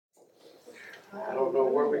I don't know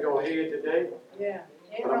where we're going to head today,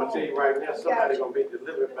 but I'm going to tell you right now, somebody's going to be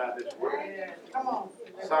delivered by this word.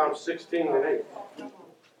 Psalm 16 and 8.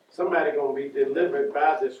 Somebody going to be delivered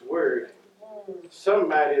by this word.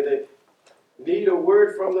 Somebody that need a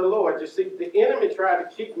word from the Lord. You see, the enemy tried to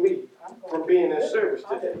keep me from being in service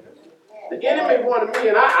today. The enemy wanted me,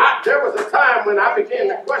 and there was a time when I began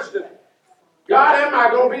to question, God, am I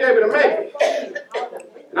going to be able to make it?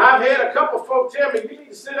 And I've had a couple folk tell me, you need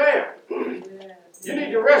to sit down. You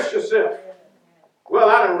need to rest yourself. Well,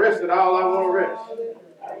 I done rested all I want to rest.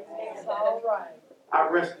 I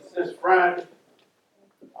rested since Friday,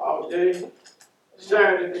 all day,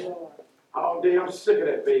 Saturday, all day. I'm sick of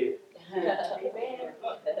that bed.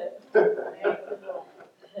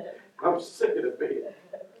 I'm sick of the bed.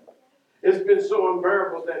 It's been so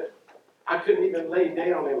unbearable that I couldn't even lay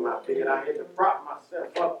down in my bed. I had to prop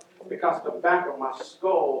myself up because the back of my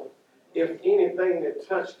skull, if anything that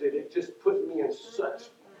touched it, it just put me in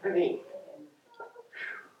such pain.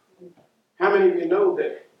 How many of you know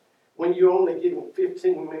that when you're only getting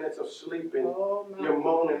 15 minutes of sleep and you're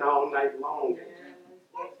moaning all night long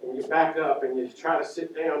and you back up and you try to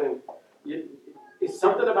sit down and it's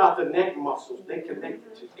something about the neck muscles. They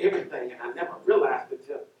connect to everything, and I never realized it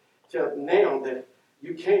till now that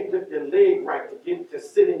you can't lift your leg right to get to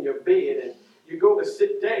sit in your bed, and you go to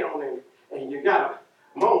sit down and you gotta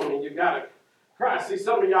moan and you gotta cry. See,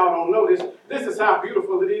 some of y'all don't know this. This is how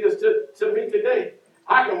beautiful it is to me today.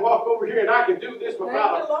 I can walk over here and I can do this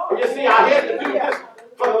without. And you see, I had to do this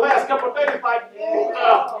for the last couple of days, like, and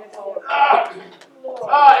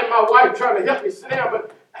my wife trying to help me sit down,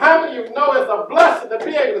 but how many of you know it's a blessing to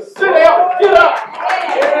be able to sit down and get up?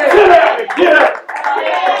 Sit down and get up.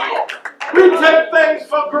 We take things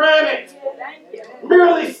for granted.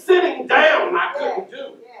 Merely sitting down, I couldn't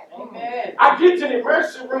do. I get to the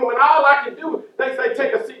emergency room and all I can do, they say,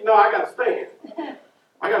 take a seat. No, I got to stand.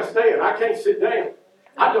 I got to stand. I can't sit down.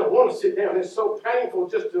 I don't want to sit down. It's so painful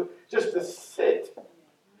just to sit.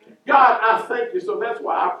 God, I thank you. So that's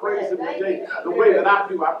why I praise him today the way that I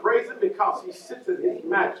do. I praise him because he sits in his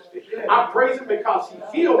majesty. I praise him because he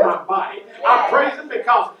healed my body. I praise him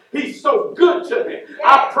because he's so good to me.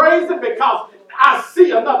 I praise him because I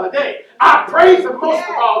see another day. I praise him most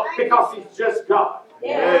of all because he's just God.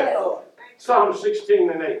 Psalm 16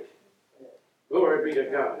 and 8. Glory be to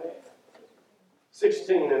God.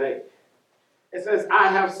 16 and 8. It says, I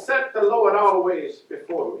have set the Lord always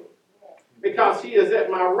before me. Because he is at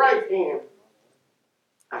my right hand,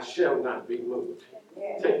 I shall not be moved.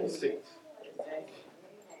 Take your seats.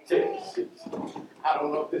 Take your seats. I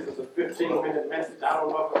don't know if this is a 15-minute message. I don't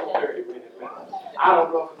know if it's a 30-minute message. I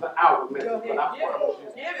don't know if it's an hour message, but I promise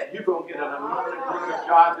you, you're going to get an anointed word of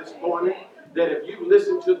God this morning. That if you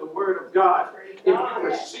listen to the word of God, if you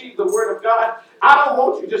receive the word of God, I don't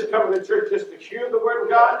want you just coming to church just to hear the word of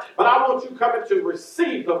God, but I want you coming to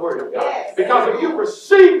receive the word of God. Because if you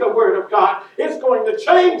receive the word of God, it's going to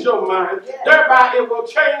change your mind. Thereby, it will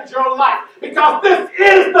change your life. Because this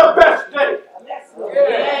is the best day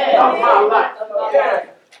of my life.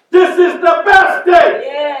 This is the best day.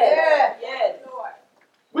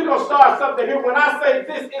 We're going to start something here. When I say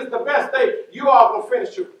this is the best day, you all going to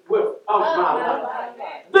finish it with of my life.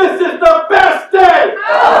 This is the best day of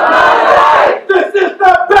my life. This is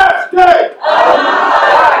the best day of my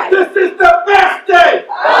life. This is the best day of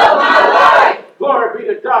my life. Glory be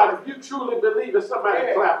to God. If you truly believe it,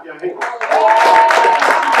 somebody clap your hands.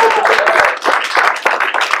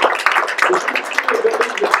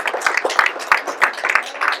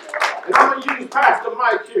 And I'm going to use Pastor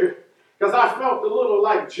Mike here. Because I felt a little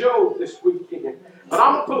like Job this weekend. But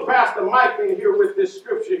I'm going to put Pastor Mike in here with this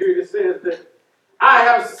scripture here that says that I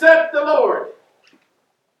have set the Lord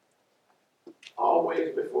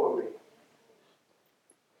always before me.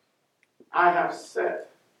 I have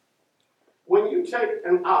set. When you take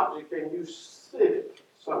an object and you sit it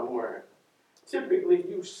somewhere, typically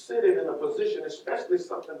you sit it in a position, especially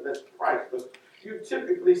something that's priceless. You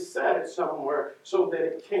typically set it somewhere so that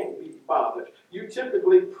it can't be bothered. You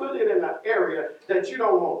typically put it in an area that you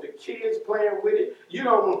don't want the kids playing with it. You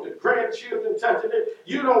don't want the grandchildren touching it.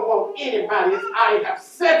 You don't want anybody. I have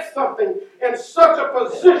set something in such a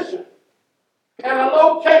position and a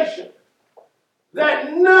location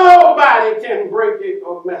that nobody can break it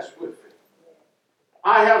or mess with it.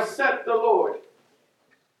 I have set the Lord.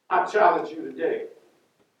 I challenge you today.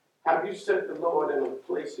 Have you set the Lord in a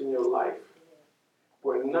place in your life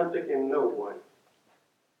where nothing and no one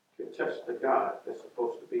can touch the God that's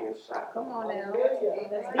supposed to be inside? Come on now.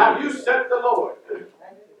 Have you set the Lord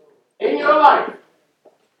in your life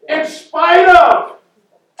in spite of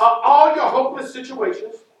all your hopeless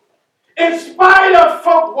situations, in spite of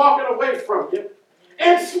folk walking away away from you.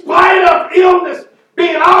 In spite of illness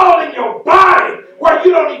being all in your body where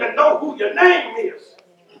you don't even know who your name is.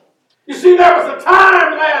 You see, there was a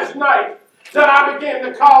time last night that I began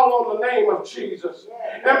to call on the name of Jesus.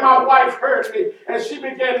 And my wife heard me, and she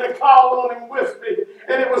began to call on him with me.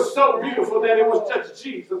 And it was so beautiful that it was just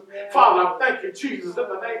Jesus. Father, I thank you, Jesus, in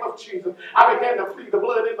the name of Jesus. I began to plead the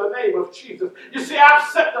blood in the name of Jesus. You see, I've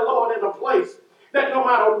set the Lord in a place that no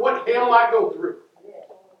matter what hell I go through,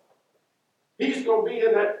 he's going to be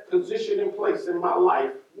in that position and place in my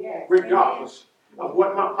life, regardless of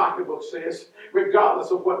what my pocketbook says,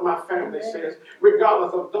 regardless of what my family says,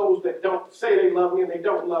 regardless of those that don't say they love me and they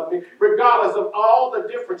don't love me, regardless of all the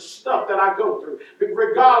different stuff that I go through,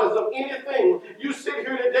 regardless of anything. You sit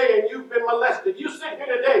here today and you've been molested. You sit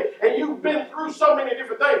here today and you've been through so many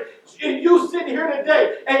different things. You sit here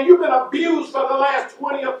today and you've been abused for the last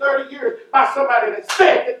 20 or 30 years by somebody that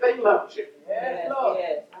said that they loved you. Yes, Lord.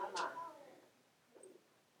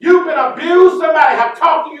 You've been abused. Somebody have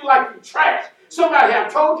talked to you like you trash. Somebody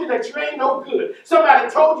have told you that you ain't no good. Somebody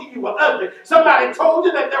told you you were ugly. Somebody told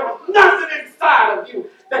you that there was nothing inside of you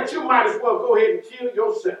that you might as well go ahead and kill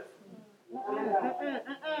yourself.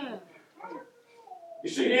 You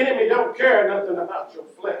see, the enemy don't care nothing about your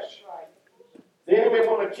flesh. The enemy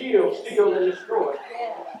want to kill, steal, and destroy.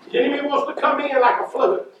 The enemy wants to come in like a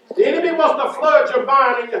flood. The enemy wants to flood your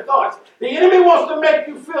mind and your thoughts. The enemy wants to make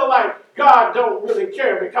you feel like God don't really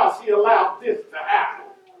care because he allowed this to happen.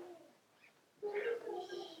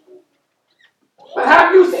 But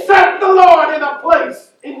have you set the Lord in a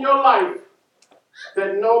place in your life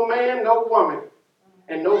that no man, no woman,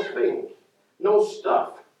 and no thing, no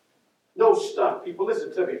stuff, people,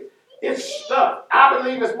 listen to me. It's stuff. I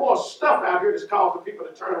believe it's more stuff out here that's causing people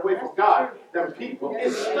to turn away from God than people.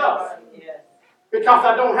 It's stuff. Because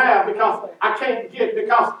I don't have, because I can't get,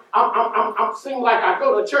 because I'm seems like I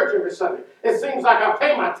go to church every Sunday. It seems like I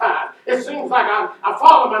pay my tithe. It seems like I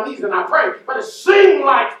fall on my knees and I pray. But it seems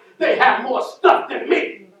like they have more stuff than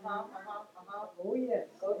me. Oh, yes.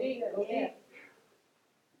 Go deep.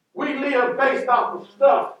 We live based off of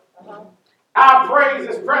stuff. Our praise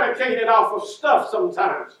is predicated off of stuff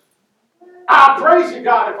sometimes. I'll praise you,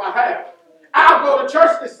 God, if I have. I'll go to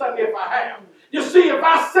church this Sunday if I have. You see, if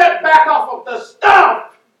I set back off of the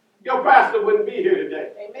stuff, your pastor wouldn't be here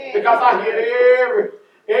today. Amen. Because I hear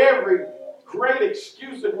every great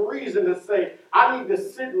excuse and reason to say, I need to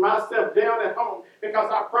sit myself down at home.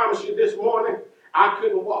 Because I promise you this morning, I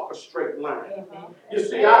couldn't walk a straight line. You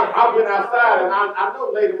see, I went outside, and I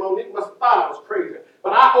know Lady Monique must have thought I was crazy.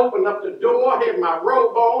 But I opened up the door, had my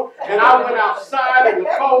robe on, and I went outside in the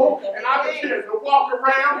cold, and I began to walk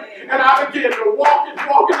around, and I began to walk.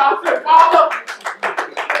 I said, Father,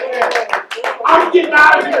 I'm getting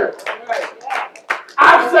out of here.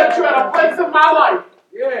 I've set you at a place in my life,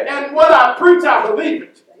 and what I preach, I believe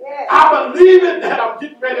it. I believe it that I'm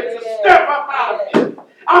getting ready to step up out of here.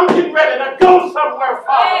 I'm getting ready to go somewhere,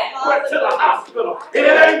 Father. Went to the hospital, and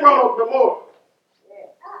it ain't Roanoke no more.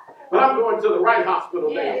 But I'm going to the right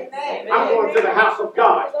hospital now. I'm going to the house of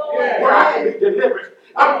God where I can be delivered.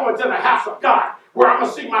 I'm going to the house of God where I'm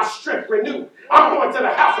going to see my strength renewed. I'm going to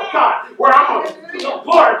the house of God where I'm going to,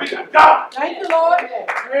 glory be to God. Thank you, Lord.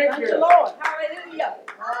 Thank you, Lord. Hallelujah.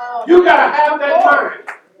 You got to have that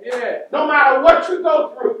mind. No matter what you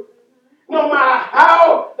go through, no matter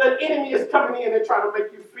how the enemy is coming in and trying to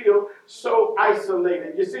make you feel so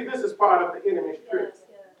isolated. You see, this is part of the enemy's trick.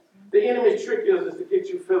 The enemy's trick is to get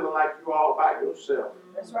you feeling like you're all by yourself.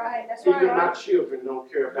 That's right. Even my children don't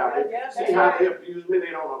care about it. See how they abuse me?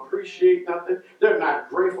 They don't appreciate nothing. They're not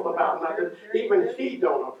grateful about nothing. Even he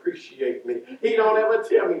don't appreciate me. He don't ever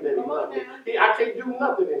tell me that he loves me. I can't do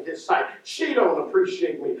nothing in his sight. She don't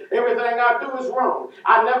appreciate me. Everything I do is wrong.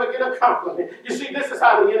 I never get a compliment. You see, this is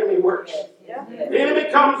how the enemy works. The enemy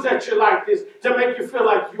comes at you like this to make you feel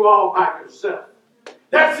like you're all by yourself.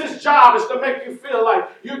 That's his job, is to make you feel like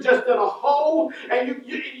you're just in a hole and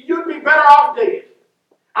you'd be better off dead.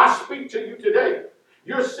 I speak to you today.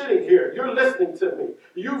 You're sitting here. You're listening to me.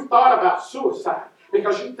 You've thought about suicide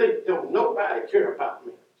because you think don't nobody care about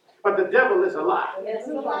me. But the devil is a lie.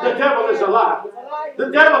 The devil is a lie.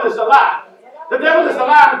 The devil is a lie. The devil is a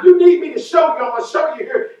lie. If you need me to show you, I'm going to show you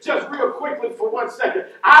here just real quickly for 1 second.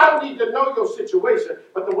 I don't need to know your situation,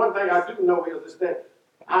 but the one thing I do know is that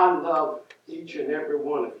I love each and every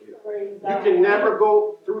one of you. You can never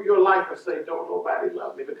go through your life and say, don't nobody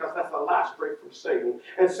love me, because that's a lie straight from Satan.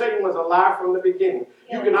 And Satan was a lie from the beginning.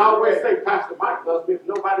 You can always say, Pastor Mike loves me if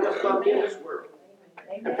nobody else loves me in this world.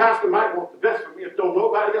 And Pastor Mike wants the best for me if don't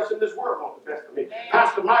nobody else in this world want the best for me.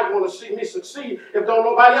 Pastor Mike want to see me succeed if don't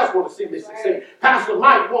nobody else want to see me succeed. Pastor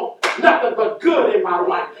Mike wants nothing but good in my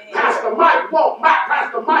life. Pastor want,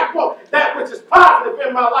 Pastor Mike want that which is positive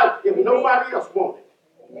in my life if nobody else wants it.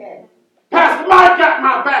 Yes. Pastor Mike got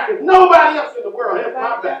my back if nobody else in the world has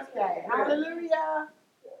my back. Hallelujah.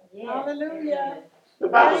 Hallelujah. The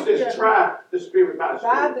Bible says, try the Spirit by the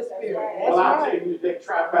Try the Spirit. Spirit. Well, That's I'll right. tell you today,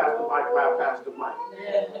 try Pastor Mike by Pastor Mike.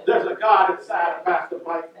 Yeah. There's a God inside of Pastor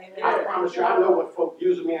Mike. I Amen. promise you, I know when folk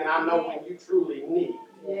use me, and I know when you truly need.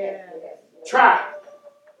 Yeah. Try.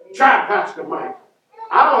 Try Pastor Mike.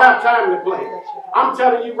 I don't have time to play. I'm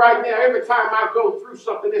telling you right now, every time I go through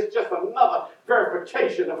something, it's just another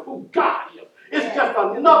verification of who God is. It's just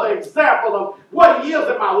another example of what He is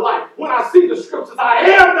in my life. When I see the scriptures, I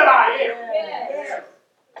am that I am. Yes.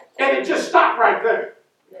 And it just stopped right there.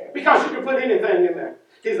 Because you can put anything in there.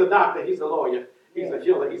 He's a doctor, he's a lawyer, he's a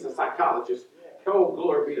healer, he's a psychologist. Oh,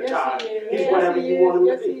 glory be to God. He's whatever you want him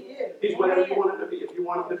to be. He's whatever you want him to be. If you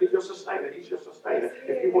want him to be your sustainer, he's your sustainer.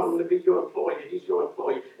 If you want him to be your employer, he's your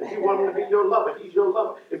employer. If you want him to be your lover, he's your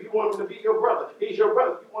lover. If you want him to be your brother, he's your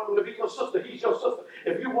brother. If you want him to be your sister, he's your sister.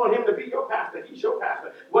 If you want him to be your pastor, he's your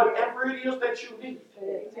pastor. Whatever it is that you need.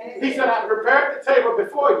 He said, I prepared the table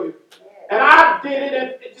before you. And I did it,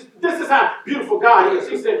 and this is how beautiful God is.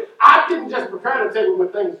 He said, I didn't just prepare the table when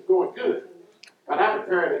things were going good, but I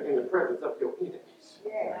prepared it in the presence of your enemies.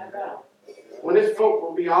 When his folk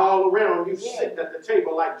will be all around you, sit at the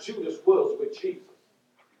table like Judas was with Jesus.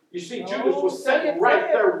 You see, Judas was sitting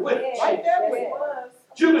right there with Jesus.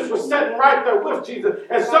 Judas was sitting right there with Jesus.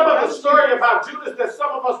 And some of the story about Judas that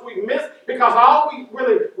some of us we miss because all we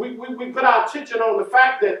really, we put our attention on the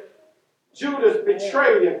fact that Judas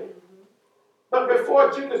betrayed him. But before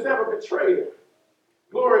Judas ever betrayed him,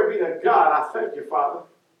 glory be to God, I thank you, Father.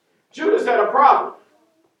 Judas had a problem.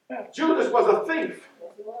 Judas was a thief,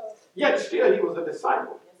 yet still he was a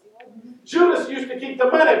disciple. Judas used to keep the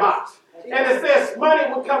money box, and it says money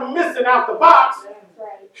would come missing out the box.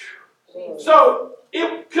 So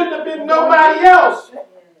it couldn't have been nobody else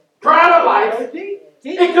prior to life.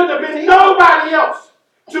 It couldn't have been nobody else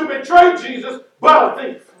to betray Jesus but a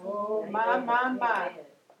thief. Oh, my.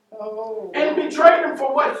 Oh. And betrayed him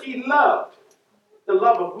for what he loved. The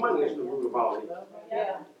love of money is the root of all evil.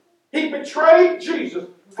 Yeah. He betrayed Jesus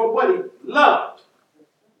for what he loved.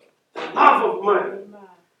 The love of money.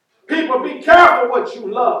 People, be careful what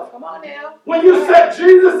you love. Come on now. When you set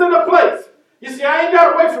Jesus in a place, you see, I ain't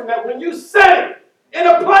got away from that. When you set him in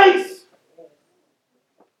a place,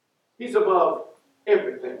 he's above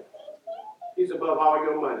everything. He's above all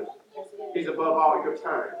your money. He's above all your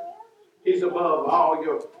time. He's above all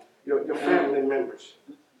your family members.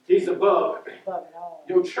 He's above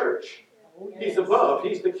your church. He's above.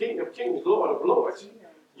 He's the King of Kings, Lord of Lords.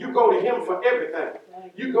 You go to him for everything.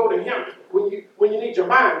 You go to him when you need your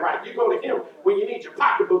mind right. You go to him when you need your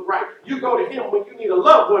pocketbook right. You go to him when you need a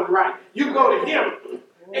loved one right. You go to him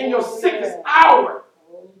in your sickest hour.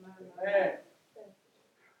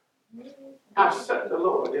 I've set the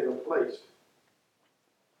Lord in a place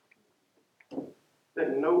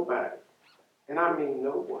that nobody, and I mean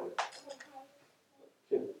no one,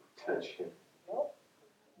 can touch him.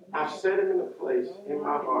 I've set him in a place in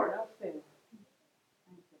my heart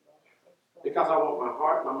because I want my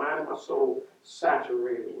heart, my mind, and my soul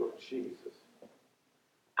saturated with Jesus.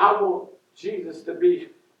 I want Jesus to be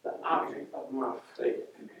the object of my faith.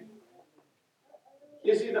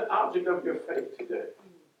 Is he the object of your faith today?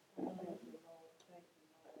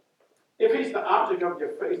 If he's the object of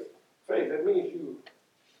your faith, that means you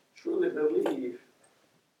truly believe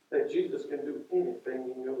that Jesus can do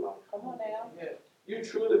anything in your life. Come on now. Yes. You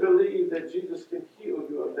truly believe that Jesus can heal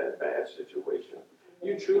you of that bad situation.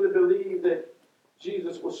 You truly believe that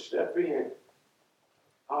Jesus will step in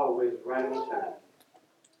always right on time.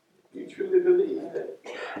 You truly believe that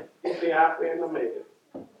he's the Alpha and Omega.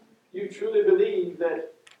 You truly believe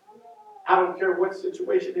that I don't care what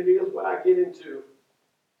situation it is, what I get into,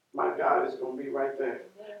 my God is going to be right there.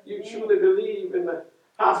 You truly believe in the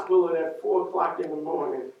hospital at 4 o'clock in the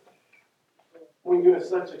morning when you're in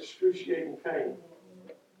such excruciating pain.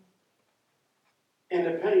 And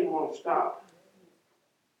the pain won't stop.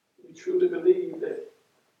 You truly believe that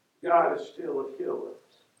God is still a healer.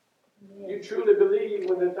 You truly believe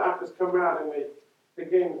when the doctors come out and they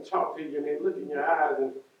begin to talk to you and they look in your eyes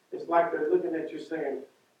and it's like they're looking at you saying,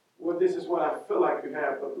 well, this is what I feel like you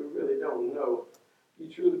have, but we really don't know. You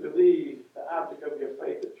truly believe the object of your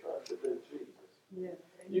faith and trust is in Jesus. Yes.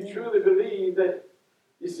 You truly believe that,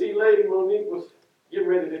 you see, Lady Monique was getting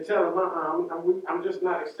ready to tell him, I'm just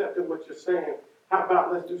not accepting what you're saying. How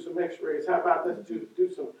about let's do some x-rays? How about let's do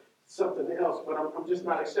something else? But I'm just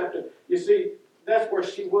not accepting. You see, that's where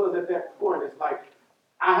she was at that point. It's like,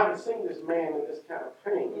 I haven't seen this man in this kind of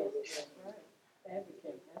pain. Yes, that's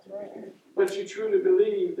right. But you truly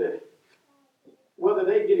believe that whether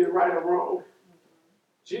they get it right or wrong,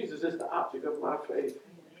 Jesus is the object of my faith.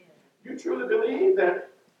 You truly believe that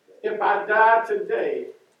if I die today,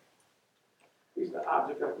 he's the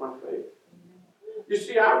object of my faith. You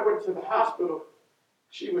see, I went to the hospital.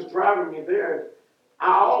 She was driving me there.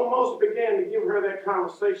 I almost began to give her that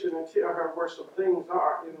conversation and tell her where some things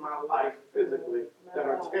are in my life physically that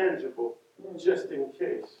are tangible, just in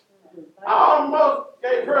case. I almost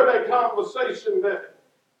gave her that conversation that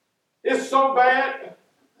it's so bad,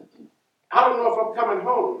 I don't know if I'm coming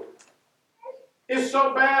home. It's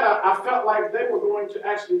so bad, I felt like they were going to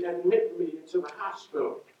actually admit me into the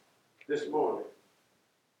hospital this morning.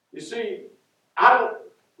 You see, I don't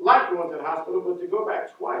like going to the hospital, but to go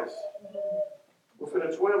back twice within a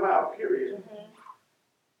 12-hour period.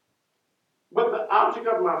 But the object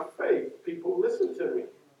of my faith, people, listen to me.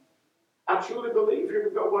 I truly believe, here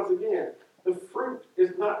we go once again, the fruit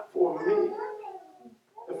is not for me.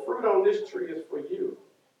 The fruit on this tree is for you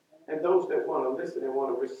and those that want to listen and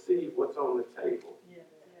want to receive what's on the table.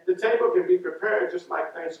 The table can be prepared just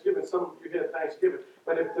like Thanksgiving. Some of you had Thanksgiving.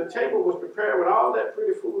 But if the table was prepared with all that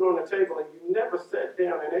pretty food on the table and you never sat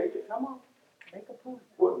down and ate it, Come on. Make a point.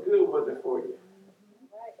 what good was it for you?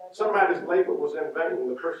 Somebody's labor was in vain,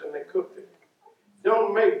 the person that cooked it.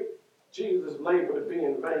 Don't make Jesus' labor to be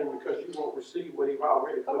in vain because you won't receive what he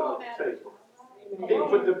already put on the table. He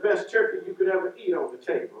put the best turkey you could ever eat on the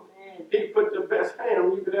table. He put the best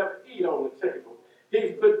ham you could ever eat on the table.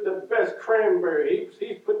 He's put the best cranberry.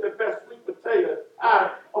 He's put the best sweet potato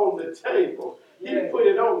pie on the table. He put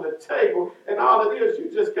it on the table, and all it is,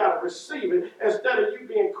 you just got to receive it instead of you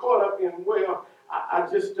being caught up in, well, I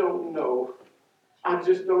just don't know. I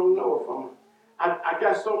just don't know if I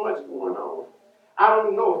got so much going on. I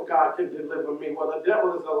don't know if God can deliver me. Well, the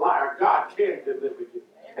devil is a liar. God can deliver you,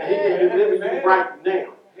 and he can deliver you right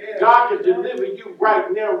now. God can deliver you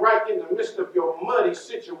right now, right in the midst of your muddy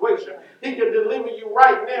situation. He can deliver you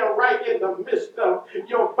right now, right in the midst of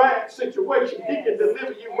your bad situation. He can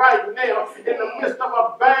deliver you right now in the midst of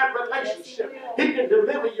a bad relationship. He can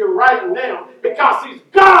deliver you right now because he's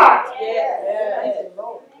God.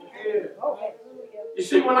 You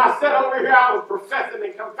see, when I sat over here, I was professing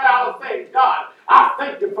and confessing. I was saying, God, I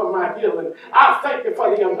thank you for my healing. I thank you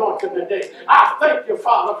for the anointing today. I thank you,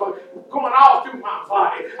 Father, for going all through my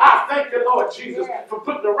body. I thank you, Lord Jesus, for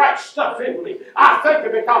putting the right stuff in me. I thank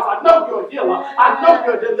you because I know you're a healer. I know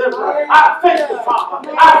you're a deliverer. I thank you,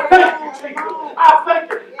 Father. I thank you, Jesus. I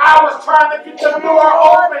thank you. I was trying to get the door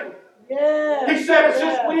open. He said it's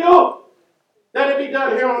his will that it be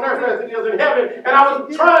done here on earth as it is in heaven. And I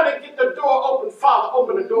was trying to get the door open. Father,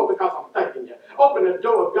 open the door because I'm thanking you. Open the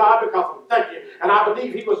door, God, because I'm thanking you. And I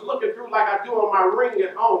believe he was looking through like I do on my ring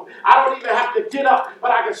at home. I don't even have to get up,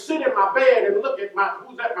 but I can sit in my bed and look at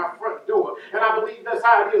who's at my front door. And I believe that's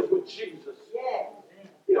how it is with Jesus.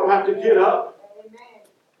 You don't have to get up.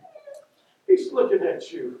 He's looking at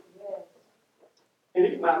you. And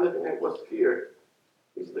he's not looking at what's here.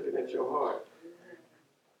 He's looking at your heart.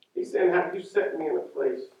 He's saying, have you set me in a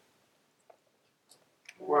place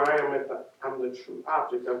where I'm the true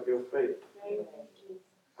object of your faith.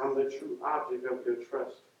 I'm the true object of your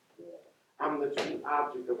trust. I'm the true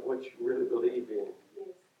object of what you really believe in.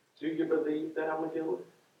 Do you believe that I'm a healer?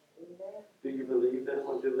 Do you believe that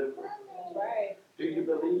I'm a deliverer? Do you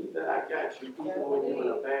believe that I got you even when you're in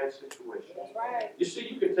a bad situation? You see,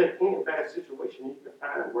 you can take any bad situation, you can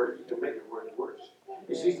find where you can make it worse.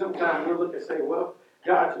 You see, sometimes we look and say, well,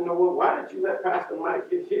 God, you know what? Why did you let Pastor Mike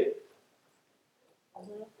get hit?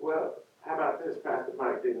 Well, how about this? Pastor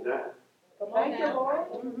Mike didn't die. Thank you, Lord.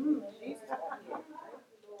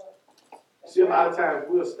 See, a lot of times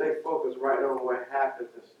we'll stay focused right on what happens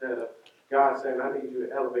instead of God saying, I need you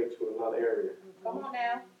to elevate to another area. Come on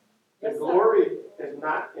now. The glory is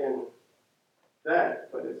not in that,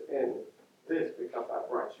 but it's in this because I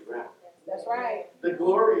brought you out. That's right. The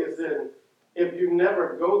glory is in, if you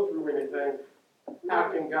never go through anything, how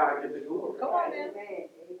can God get the glory? Come on now.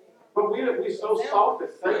 But we're so soft at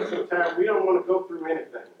saying sometimes we don't want to go through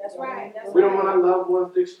anything. That's right. We don't want our loved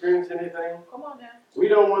ones to experience anything. Come on now. We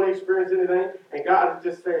don't want to experience anything. And God is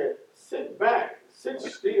just saying, sit back, sit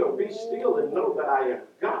still, be still and know that I am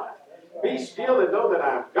God. Be still and know that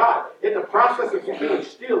I am God. In the process of you being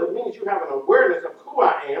still, it means you have an awareness of who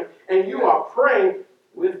I am and you are praying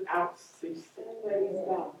without ceasing.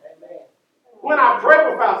 When I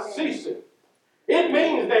pray without ceasing, it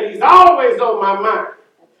means that he's always on my mind.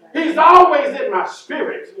 He's always in my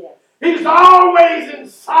spirit. He's always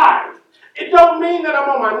inside. It don't mean that I'm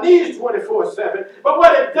on my knees 24/7, but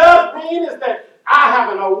what it does mean is that I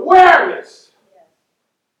have an awareness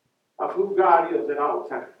of who God is at all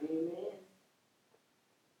times.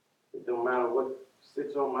 It don't matter what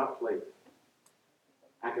sits on my plate.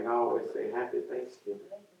 I can always say Happy Thanksgiving.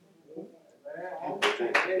 Happy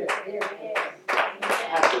Thanksgiving.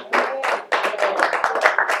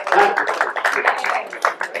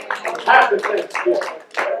 Happy Thanksgiving. Happy Thanksgiving.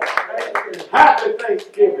 Happy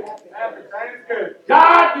Thanksgiving. Happy Thanksgiving.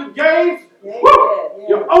 God, you gave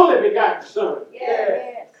your only begotten Son.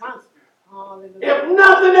 If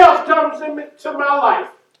nothing else comes into my life,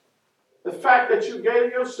 the fact that you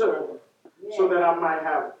gave your Son so that I might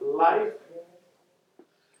have life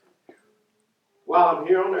while I'm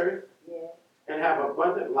here on earth and have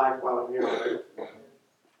abundant life while I'm here on earth.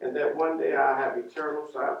 And that one day I'll have eternal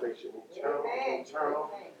salvation. Eternal.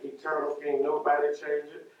 Can't nobody change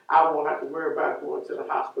it. I won't have to worry about going to the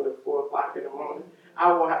hospital at 4 o'clock in the morning.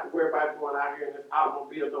 I won't have to worry about going out here and this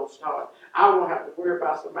automobile don't start. I won't have to worry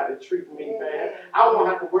about somebody treating me bad. I won't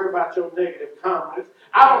have to worry about your negative comments.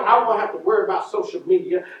 I won't have to worry about social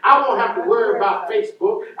media. I won't have to worry about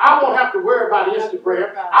Facebook. I won't have to worry about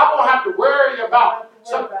Instagram. I won't have to worry about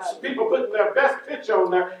some people putting their best picture on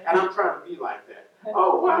there, and I'm trying to be like that.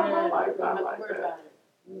 Oh, why am I like that?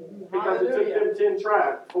 Because it took them 10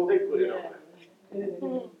 tries before they put it on there.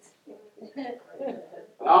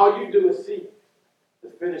 But all you do is see the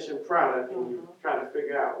finishing product and you try to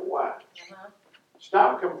figure out why.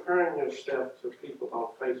 Stop comparing yourself to people on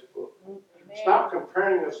Facebook. Stop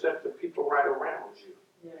comparing yourself to people right around you.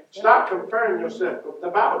 Stop comparing yourself. The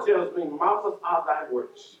Bible tells me, marvelous are thy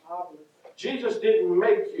works. Jesus didn't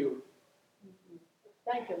make you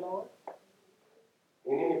Thank you, Lord.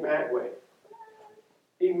 in any bad way.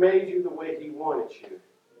 He made you the way he wanted you.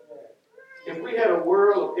 If we had a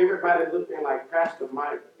world of everybody looking like Pastor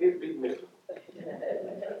Mike, it'd be miserable.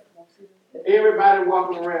 Everybody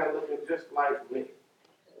walking around looking just like me.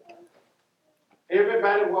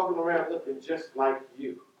 Everybody walking around looking just like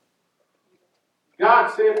you.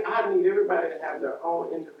 God said, I need everybody to have their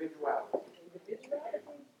own individuality.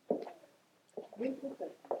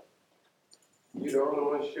 You're the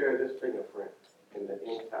only one share this fingerprint in the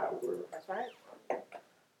entire world. That's right.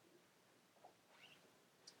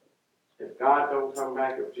 If God don't come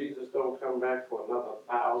back, if Jesus don't come back for another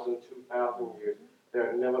 1,000, 2,000 years,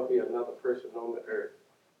 there'll never be another person on the earth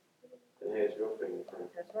that has your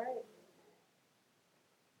fingerprint. That's right.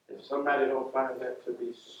 If somebody don't find that to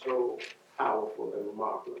be so powerful and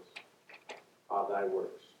marvelous, are thy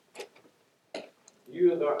works.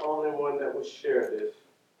 You are the only one that will share this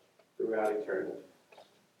throughout eternity.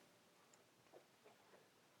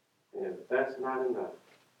 And if that's not enough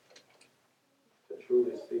to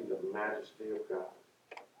truly see the majesty of God,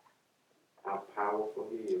 how powerful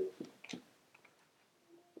he is,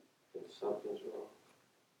 then something's wrong.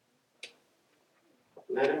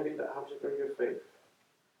 Let him be the object of your faith.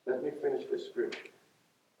 Let me finish this scripture.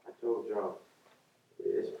 I told y'all,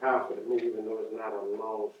 it's powerful to me even though it's not a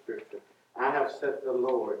long scripture. I have set the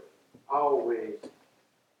Lord always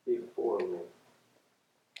before me.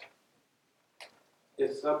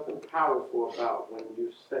 It's something powerful about when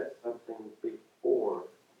you set something before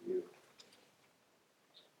you.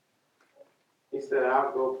 He said,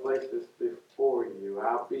 I'll go places before you.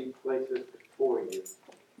 I'll be places before you.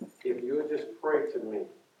 If you would just pray to me,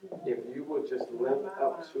 if you would just link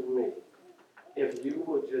up to me, if you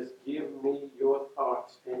would just give me your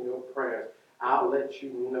thoughts and your prayers, I'll let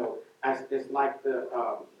you know. It's like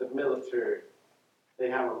the military. They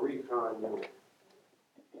have a recon unit.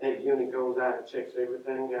 That unit goes out and checks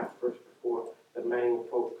everything out first before the main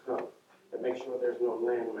folks come. To make sure there's no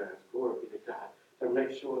landmines. Glory be to God. To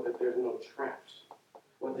make sure that there's no traps.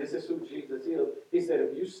 Well, this is who Jesus is. He said,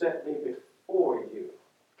 if you set me before you,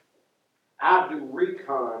 I'll do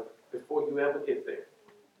recon before you ever get there.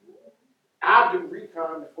 I'll do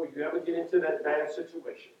recon before you ever get into that bad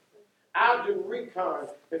situation. I'll do recon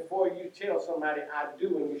before you tell somebody I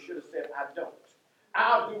do and you should have said I don't.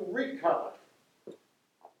 I'll do recon.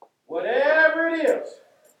 Whatever it is,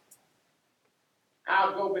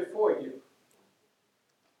 I'll go before you.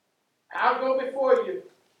 I'll go before you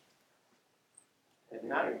at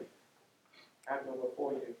night. I'll go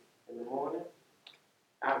before you in the morning.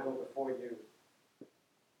 I'll go before you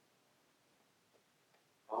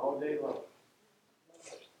all day long.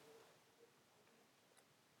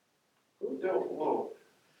 Who don't want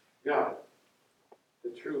God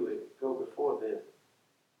to truly go before them?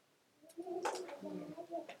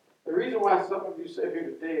 The reason why some of you sit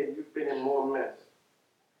here today and you've been in more mess.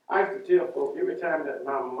 I used to tell folks every time that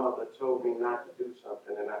my mother told me not to do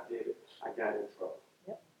something and I did it, I got in trouble.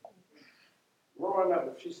 Yep. Growing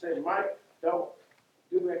up, if she said, Mike, don't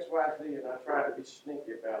do X, Y, Z, and I tried to be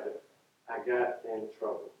sneaky about it, I got in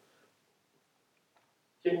trouble.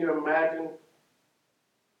 Can you imagine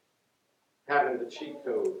having the cheat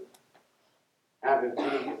code, having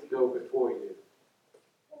Jesus go before you?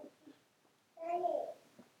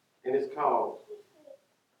 And it's called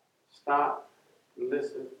stop,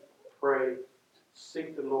 listen, pray,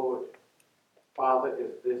 seek the Lord. Father,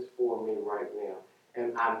 is this for me right now?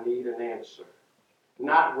 And I need an answer.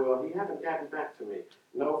 Not, well, he hasn't gotten back to me.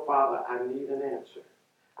 No, Father, I need an answer.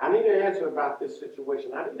 I need an answer about this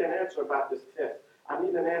situation. I need an answer about this test. I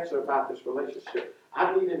need an answer about this relationship.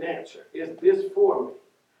 I need an answer. Is this for me?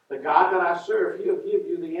 The God that I serve, he'll give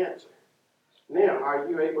you the answer. Now, are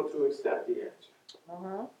you able to accept the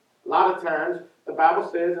answer? A lot of times, the Bible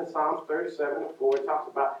says in Psalms 37:4, it talks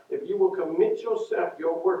about if you will commit yourself,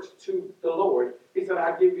 your works to the Lord, he said,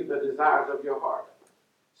 I give you the desires of your heart.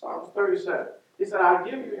 Psalms 37. He said, I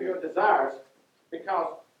give you your desires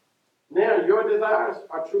because now your desires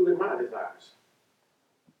are truly my desires.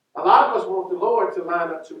 A lot of us want the Lord to line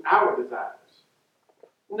up to our desires.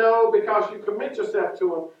 No, because you commit yourself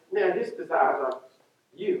to him, now his desires are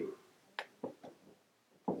you.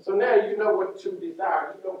 So now you know what to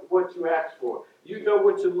desire. You know what you ask for. You know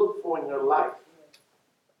what to look for in your life.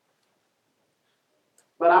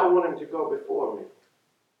 But I want him to go before me.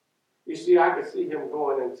 You see, I could see him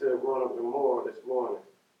going into one of the more this morning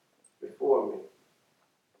before me.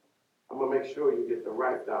 I'm going to make sure you get the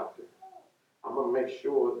right doctor. I'm going to make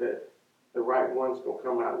sure that the right one's going to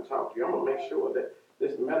come out and talk to you. I'm going to make sure that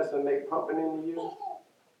this medicine they pumping into you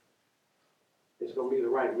is going to be the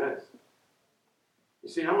right medicine. You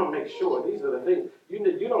see, I'm going to make sure these are the things.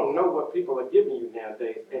 You don't know what people are giving you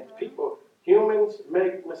nowadays. And humans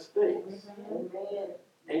make mistakes.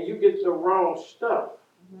 And you get the wrong stuff.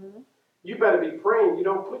 You better be praying. You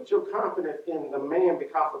don't put your confidence in the man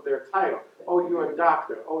because of their title. Oh, you're a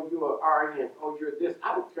doctor. Oh, you're an RN. Oh, you're this.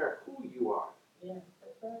 I don't care who you are.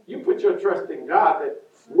 You put your trust in God that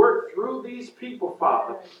work through these people,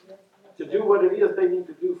 Father, to do what it is they need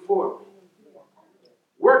to do for me.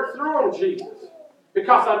 Work through them, Jesus.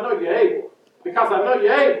 Because I know you're able. Because I know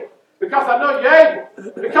you're able. Because I know you're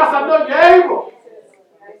able. Because I know you're able.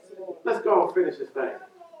 Let's go and finish this thing.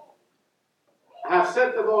 I have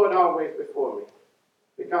set the Lord always before me.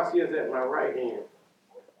 Because he is at my right hand.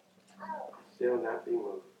 I shall not be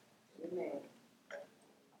moved. Amen.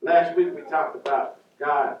 Last week we talked about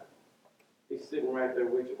God. He's sitting right there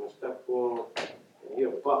with you when stuff going on. And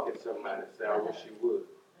he'll bucket somebody and say, I wish you would.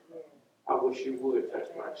 I wish you would touch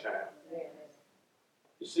my child.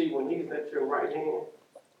 You see, when he's at your right hand,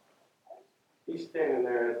 he's standing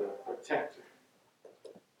there as a protector.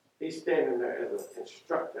 He's standing there as an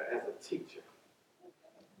instructor, as a teacher.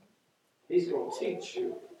 He's going to teach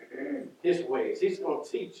you his ways. He's going to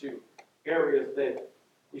teach you areas that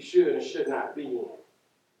you should and should not be in.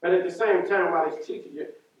 But at the same time, while he's teaching you,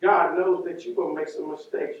 God knows that you're going to make some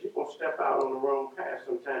mistakes. You're going to step out on the wrong path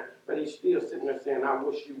sometime. But he's still sitting there saying, I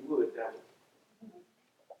wish you would, devil.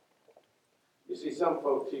 You see, some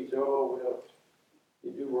folks teach, oh, well,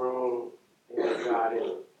 you do wrong and let God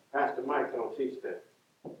in. Pastor Mike don't teach that.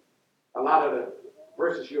 A lot of the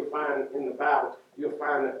verses you'll find in the Bible, you'll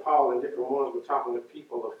find that Paul and different ones were talking to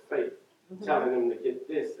people of faith, telling them to get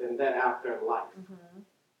this and that out their life.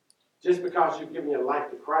 Just because you've given your life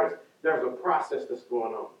to Christ, there's a process that's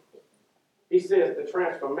going on. He says the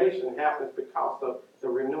transformation happens because of the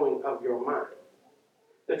renewing of your mind.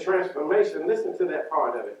 The transformation, listen to that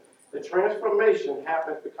part of it. The transformation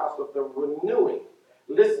happens because of the renewing.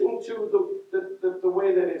 Listen to the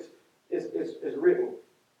way that is written.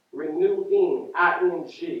 Renewing,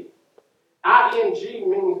 I-N-G. I-N-G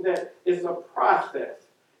means that it's a process.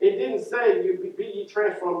 It didn't say you be ye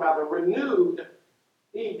transformed by the renewed,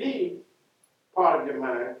 E-D, part of your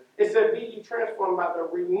mind. It said be ye transformed by the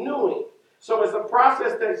renewing. So it's a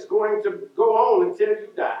process that's going to go on until you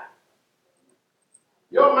die.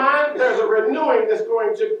 Your mind, there's a renewing that's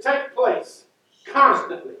going to take place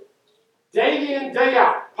constantly. Day in, day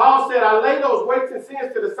out. Paul said, I lay those weights and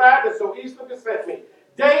sins to the side that so easily beset me.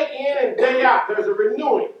 Day in and day out, there's a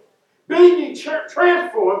renewing. Be ye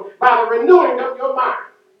transformed by the renewing of your mind.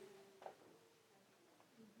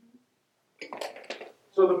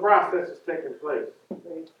 So the process is taking place.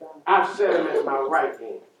 I've set him at my right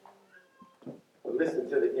hand. But listen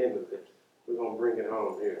to the end of this. We're going to bring it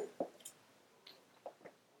home here.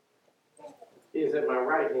 He is at my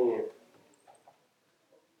right hand.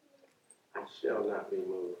 I shall not be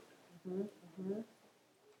moved.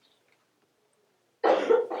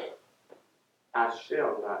 I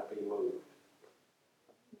shall not be moved.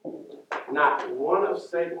 Not one of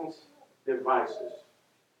Satan's devices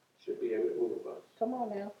should be able to move us. Come on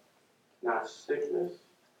now. Not sickness.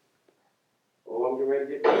 Oh, I'm getting ready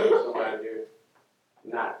to get to somebody here.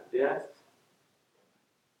 not death.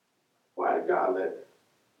 Why did God let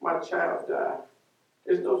my child die?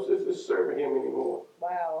 There's no sister serving him anymore.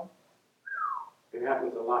 Wow. It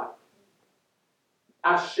happens a lot.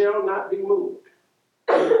 I shall not be moved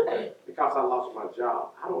because I lost my job.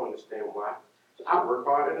 I don't understand why. I work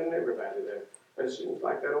harder than everybody there. But it seems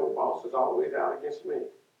like that old boss is always out against me.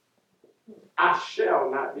 I shall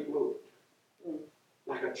not be moved.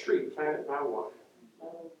 Like a tree planted by water.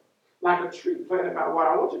 Like a tree planted by water.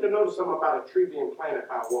 I want you to notice something about a tree being planted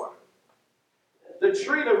by water. The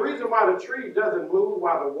tree, the reason why the tree doesn't move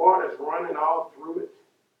while the water is running all through it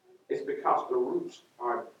is because the roots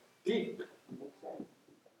are deep.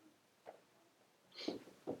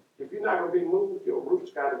 If you're not going to be moved, your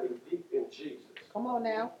roots got to be deep in Jesus. Come on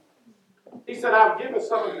now. He said, I've given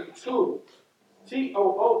some of you tools.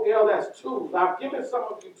 T-O-O-L-S, tools. I've given some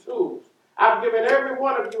of you tools. I've given every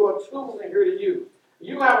one of you a tool in here to use.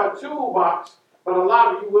 You have a toolbox, but a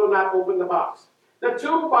lot of you will not open the box. The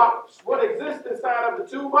toolbox, what exists inside of the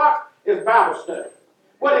toolbox is Bible study.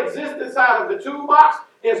 What exists inside of the toolbox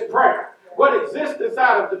is prayer. What exists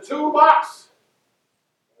inside of the toolbox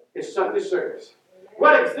is Sunday service.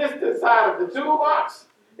 What exists inside of the toolbox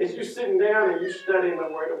is you sitting down and you studying the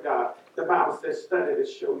Word of God. The Bible says, study to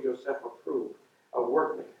show yourself approved, a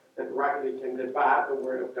workman that rightly can divide the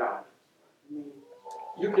Word of God.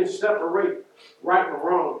 You can separate right and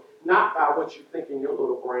wrong, not by what you think in your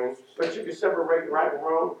little brain, but you can separate right and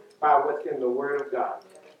wrong by what's in the Word of God.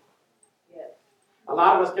 A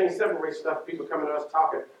lot of us can't separate stuff. People coming to us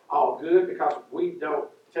talking all good because we don't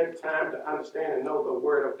take time to understand and know the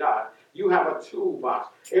Word of God. You have a toolbox.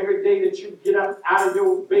 Every day that you get up out of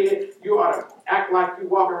your bed, you ought to act like you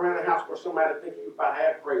walking around the house where somebody thinks you about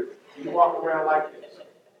half crazy. You walk around like this.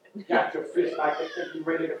 Got your fist like they think you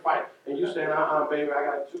ready to fight. And you saying, baby, I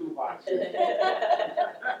got a toolbox.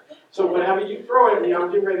 So whenever you throw it at me,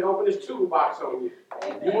 I'm getting ready to open this toolbox on you.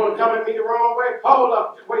 You want to come at me the wrong way? Hold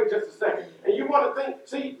up. Wait just a second. And you want to think,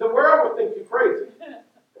 see, the world would think you're crazy.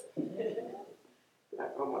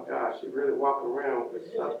 Like, oh my gosh, she's really walking around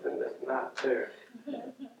with something that's not there.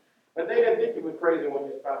 But they didn't think you were crazy when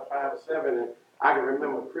you was about 5 or 7. And I can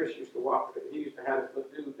remember Chris used to walk, he used to have this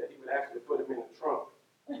little dude that he would actually put him in the trunk.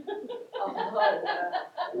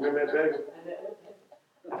 Remember that, baby?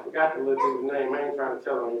 I forgot the little dude's name. I ain't trying to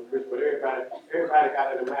tell on you, Chris, but everybody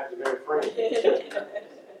got an imaginary friend.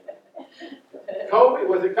 Kobe?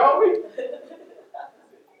 Was it Kobe?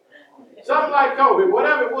 Something like Kobe.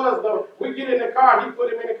 Whatever it was, though, we get in the car, he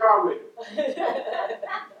put him in the car with him.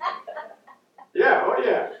 Yeah, oh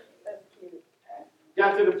yeah.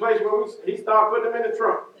 Got to the place where he started putting them in the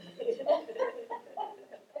trunk.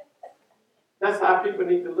 That's how people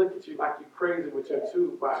need to look at you, like you're crazy with your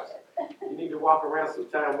toolbox. You need to walk around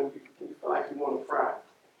sometime when you feel like you want to cry.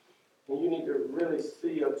 And you need to really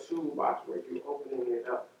see a toolbox where you're opening it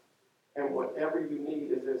up. And whatever you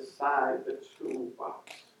need is inside the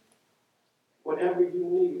toolbox. Whatever you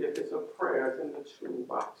need, if it's a prayer, it's in the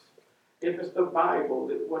toolbox. If it's the Bible,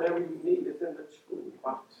 whatever you need is in the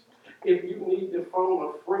toolbox. If you need to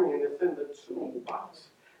phone a friend, it's in the toolbox.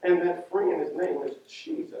 And that friend, his name is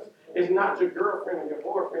Jesus. It's not your girlfriend or your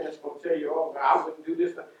boyfriend that's going to tell you, oh, I wouldn't do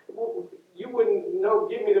this. You wouldn't know,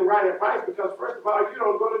 give me the right advice because, first of all, you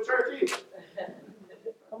don't go to church either.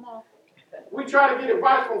 Come on. We try to get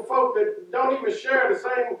advice from folk that don't even share the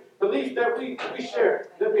same beliefs that we share,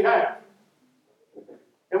 that we have.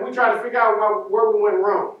 And we try to figure out where we went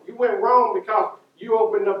wrong. You went wrong because you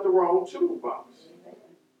opened up the wrong toolbox.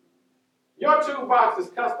 Your toolbox is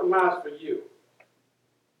customized for you.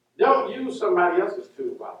 Don't use somebody else's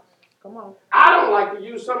toolbox. Come on. I don't like to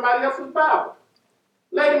use somebody else's Bible.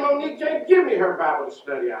 Lady Monique can't give me her Bible to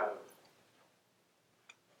study out of.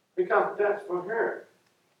 Because that's for her.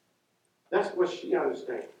 That's what she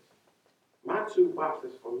understands. My toolbox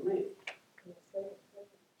is for me.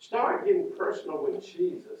 Start getting personal with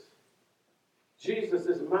Jesus. Jesus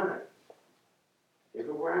is mine.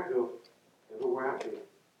 Everywhere I go, everywhere I be,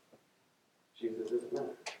 Jesus is mine.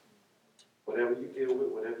 Whatever you deal with,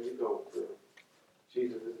 whatever you go through,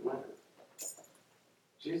 Jesus is mine.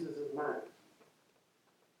 Jesus is mine.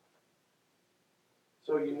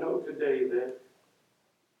 So you know today that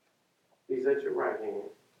he's at your right hand.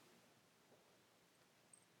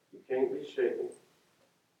 You can't be shaken.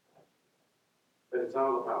 But it's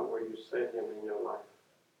all about where you set him in your life.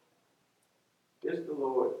 Is the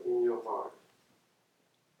Lord in your heart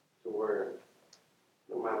to where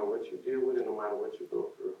no matter what you deal with and no matter what you go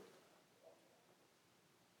through,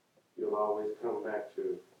 you'll always come back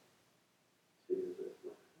to Jesus.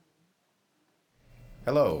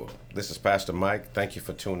 Hello, this is Pastor Mike. Thank you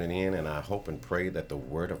for tuning in, and I hope and pray that the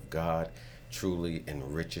Word of God truly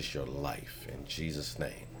enriches your life. In Jesus'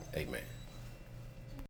 name, amen.